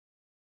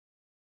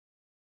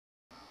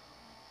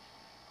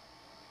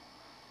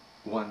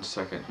1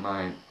 second,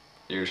 my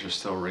ears are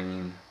still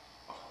ringing.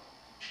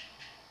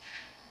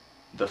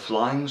 The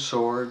Flying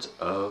Swords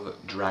of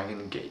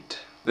Dragon Gate.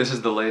 This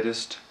is the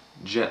latest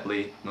Jet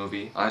Li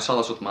movie. I saw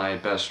this with my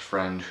best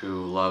friend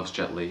who loves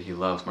Jet Li. He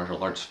loves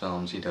martial arts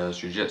films, he does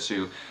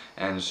jiu-jitsu,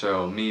 and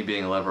so me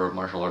being a lover of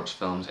martial arts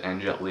films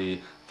and Jet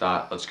Li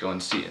thought, let's go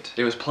and see it.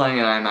 It was playing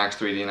in IMAX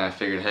 3D and I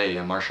figured, hey,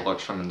 a martial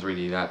arts film in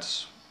 3D,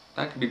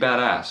 that could be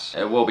badass.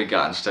 And what we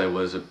got instead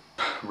was a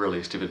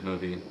really stupid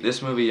movie.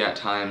 This movie at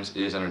times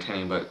is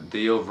entertaining, but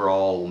the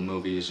overall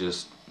movie is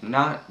just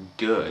not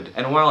good.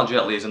 And while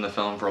Jet Li is in the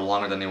film for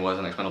longer than he was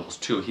in Expendables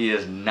 2, he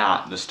is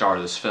not the star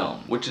of this film,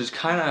 which is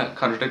kind of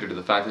contradictory to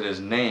the fact that his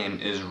name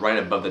is right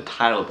above the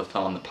title of the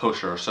film on the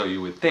poster, so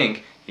you would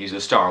think he's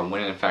the star,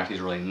 when in fact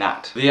he's really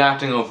not. The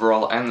acting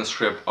overall and the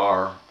script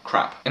are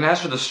crap. And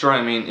as for the story,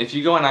 I mean, if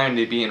you go on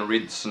IMDb and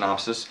read the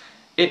synopsis,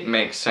 it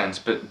makes sense,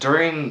 but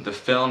during the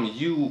film,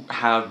 you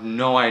have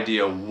no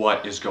idea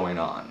what is going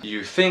on.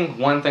 You think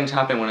one thing's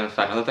happening when in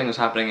fact another thing is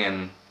happening,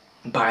 and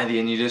by the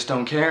end you just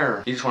don't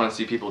care. You just want to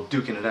see people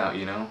duking it out,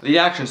 you know? The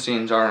action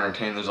scenes are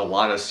entertaining. There's a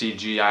lot of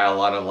CGI, a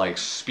lot of like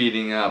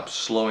speeding up,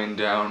 slowing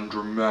down,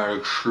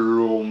 dramatic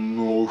slow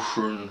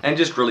motion, and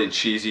just really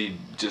cheesy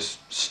just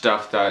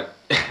stuff that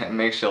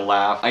makes you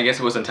laugh. I guess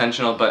it was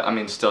intentional, but I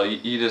mean still,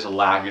 you just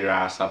laugh your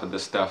ass off at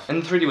this stuff.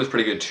 And the 3D was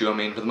pretty good too. I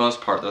mean, for the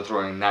most part they're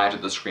throwing knives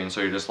at the screen,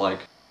 so you're just like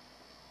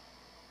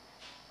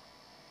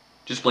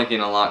blinking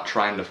a lot,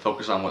 trying to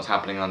focus on what's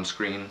happening on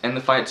screen. And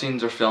the fight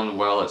scenes are filmed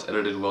well, it's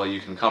edited well, you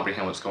can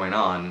comprehend what's going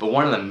on. But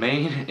one of the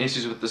main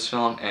issues with this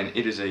film, and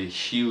it is a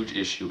huge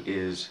issue,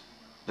 is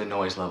the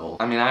noise level.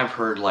 I mean, I've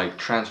heard like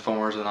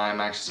Transformers in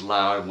IMAX is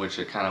loud, which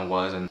it kind of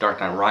was, and Dark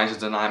Knight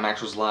Rises in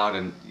IMAX was loud,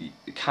 and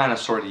kind of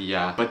sort of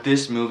yeah. But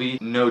this movie,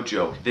 no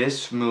joke,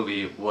 this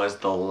movie was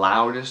the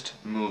loudest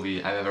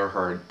movie I've ever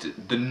heard.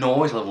 The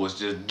noise level was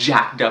just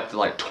jacked up to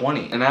like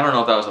 20. And I don't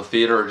know if that was a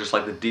theater or just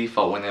like the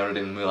default when they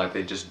edited the movie, like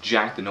they just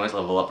jacked the noise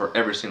level up for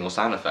every single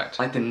sound effect.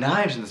 Like the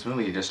knives in this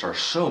movie just are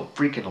so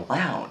freaking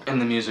loud.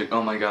 And the music,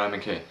 oh my god, I mean,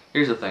 okay,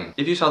 here's the thing.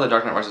 If you saw The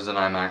Dark Knight Rises in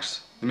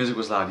IMAX, the music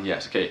was loud,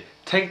 yes, okay.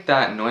 Take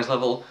that noise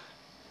level,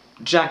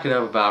 jack it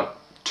up about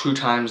 2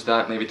 times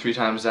that, maybe 3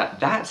 times that.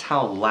 That's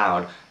how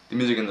loud the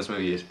music in this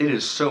movie is. It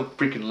is so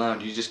freaking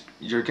loud,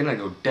 you're gonna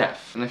go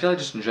deaf. And I feel like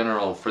just in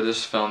general, for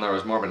this film, there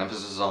was more of an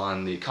emphasis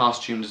on the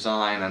costume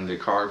design and the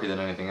choreography than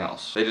anything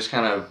else. They just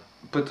kind of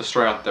put the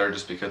story out there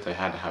just because they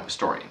had to have a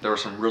story. There were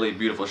some really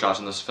beautiful shots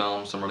in this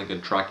film, some really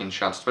good tracking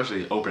shots,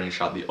 especially the opening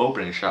shot. The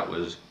opening shot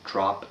was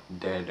drop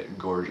dead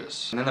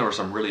gorgeous. And then there were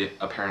some really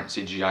apparent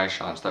CGI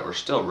shots that were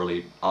still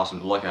really awesome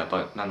to look at,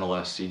 but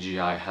nonetheless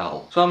CGI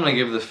hell. So I'm gonna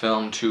give the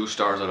film 2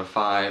 stars out of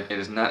 5. It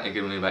is not a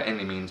good movie by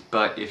any means,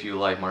 but if you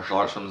like martial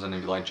arts films and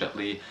if you like Jet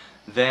Li,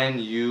 then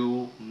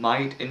you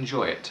might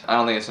enjoy it. I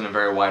don't think it's in a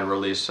very wide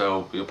release,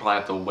 so you'll probably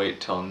have to wait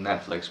till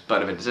Netflix,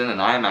 but if it's in an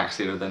IMAX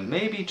theater, then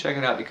maybe check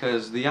it out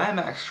because the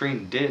IMAX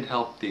screen did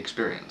help the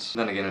experience.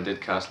 Then again, it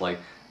did cost like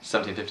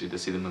 $17.50 to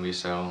see the movie,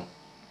 so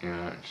you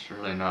know, it's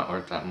really not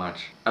worth that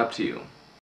much. Up to you.